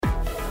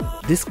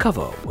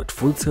Discover what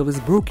full-service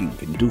broking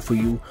can do for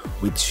you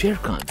with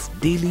Sharekhan's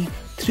daily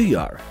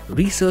 3-hour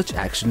research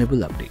actionable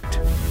update.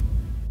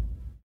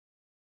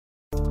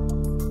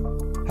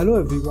 Hello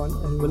everyone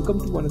and welcome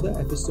to another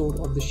episode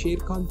of the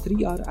Sharekhan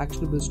 3-hour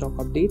actionable stock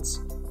updates,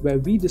 where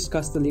we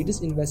discuss the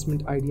latest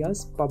investment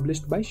ideas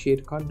published by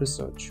Sharekhan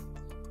Research.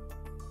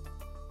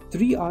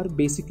 3R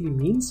basically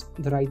means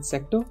the right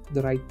sector,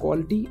 the right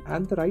quality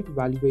and the right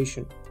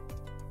valuation.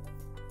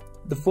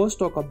 The first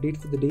stock update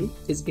for the day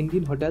is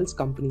Indian Hotels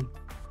Company.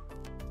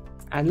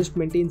 Analyst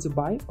maintains a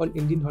buy on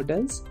Indian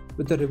Hotels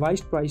with a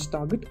revised price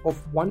target of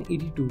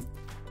 182.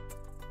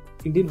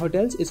 Indian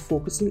Hotels is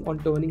focusing on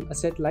turning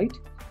asset light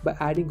by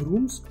adding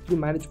rooms through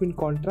management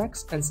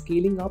contracts and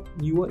scaling up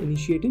newer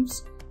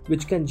initiatives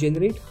which can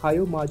generate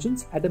higher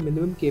margins at a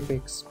minimum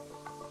capex.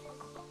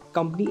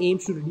 Company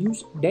aims to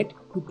reduce debt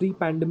to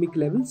pre-pandemic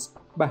levels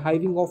by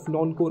hiving off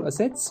non-core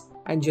assets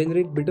and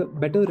generate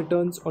better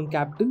returns on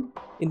capital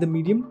in the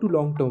medium to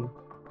long term.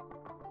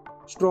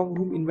 Strong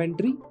room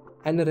inventory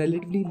and a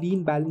relatively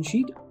lean balance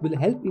sheet will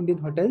help Indian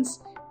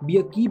Hotels be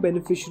a key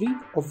beneficiary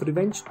of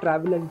revenge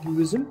travel and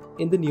tourism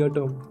in the near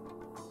term.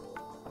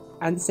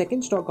 And the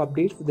second stock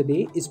update for the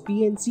day is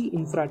PNC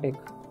Infratech.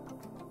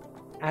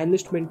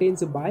 Analyst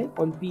maintains a buy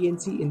on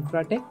PNC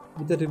Infratech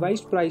with a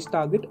revised price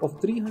target of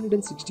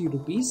 360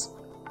 rupees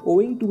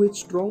owing to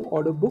its strong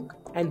order book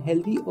and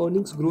healthy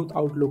earnings growth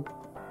outlook.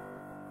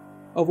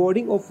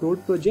 Awarding of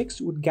road projects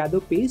would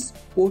gather pace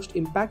post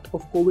impact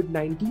of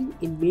COVID-19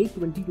 in May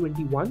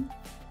 2021,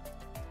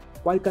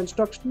 while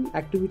construction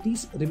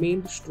activities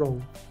remained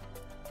strong.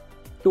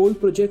 Toll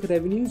project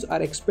revenues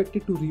are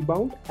expected to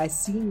rebound as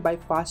seen by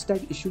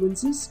FASTag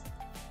issuances.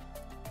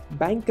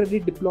 Bank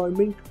credit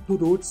deployment to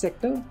road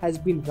sector has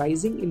been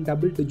rising in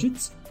double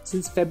digits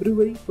since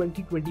February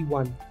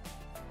 2021.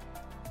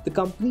 The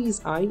company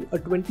is eyeing a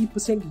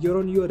 20%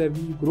 year-on-year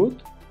revenue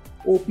growth,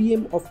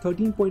 OPM of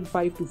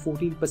 13.5 to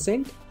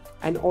 14%,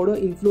 and order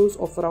inflows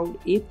of around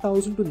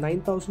 8,000 to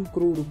 9,000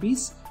 crore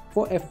rupees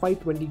for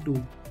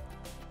FY22.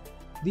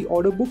 The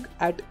order book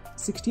at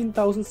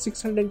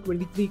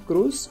 16,623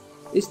 crores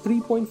is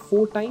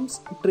 3.4 times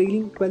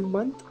trailing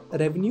 12-month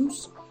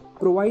revenues,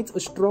 provides a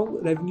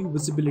strong revenue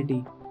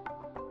visibility.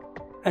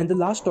 And the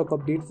last stock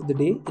update for the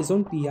day is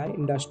on PI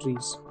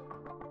Industries.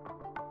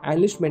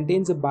 Analyst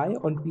maintains a buy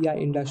on PI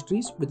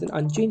Industries with an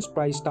unchanged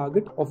price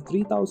target of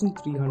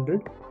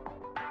 3,300,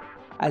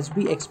 as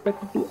we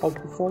expect it to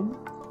outperform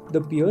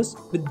the peers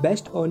with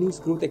best earnings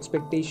growth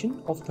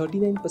expectation of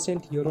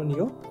 39%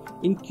 year-on-year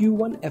in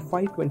Q1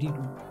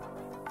 FY22.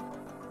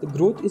 The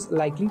growth is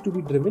likely to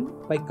be driven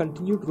by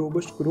continued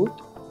robust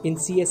growth in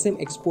CSM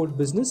export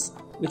business,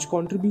 which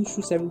contributes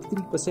to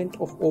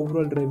 73% of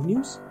overall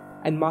revenues,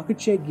 and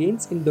market share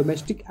gains in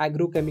domestic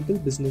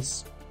agrochemical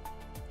business.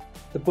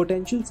 The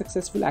potential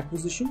successful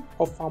acquisition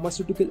of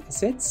pharmaceutical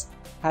assets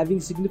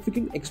having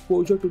significant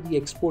exposure to the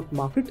export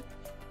market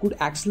could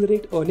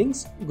accelerate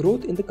earnings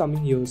growth in the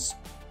coming years.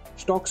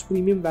 Stock's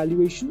premium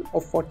valuation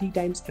of 40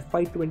 times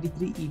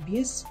FY23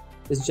 EPS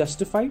is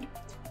justified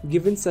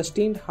given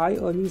sustained high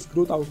earnings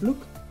growth outlook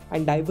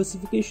and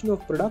diversification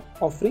of product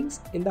offerings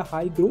in the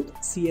high growth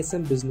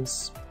CSM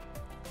business.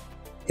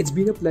 It's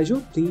been a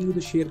pleasure bringing you the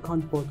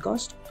Sharekhan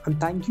podcast, and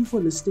thank you for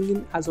listening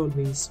in as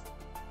always.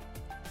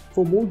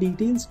 For more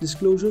details,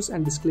 disclosures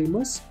and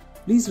disclaimers,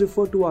 please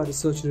refer to our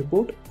research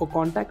report or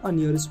contact our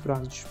nearest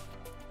branch.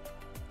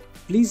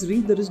 Please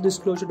read the risk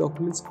disclosure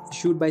documents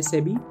issued by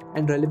SEBI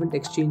and relevant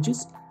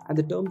exchanges and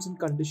the terms and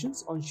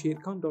conditions on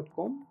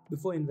sharekhan.com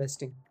before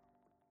investing.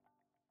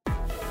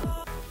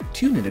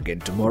 Tune in again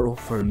tomorrow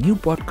for a new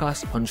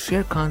podcast on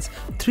Sharekhan's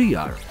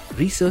 3-hour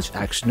research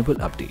actionable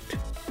update.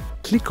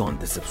 Click on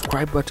the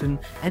subscribe button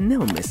and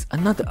never miss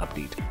another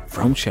update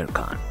from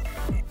Sharekhan.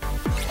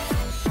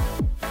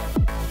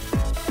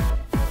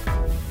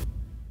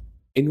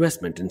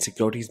 Investment in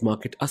securities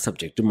market are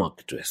subject to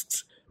market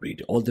risks.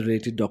 Read all the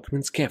related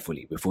documents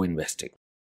carefully before investing.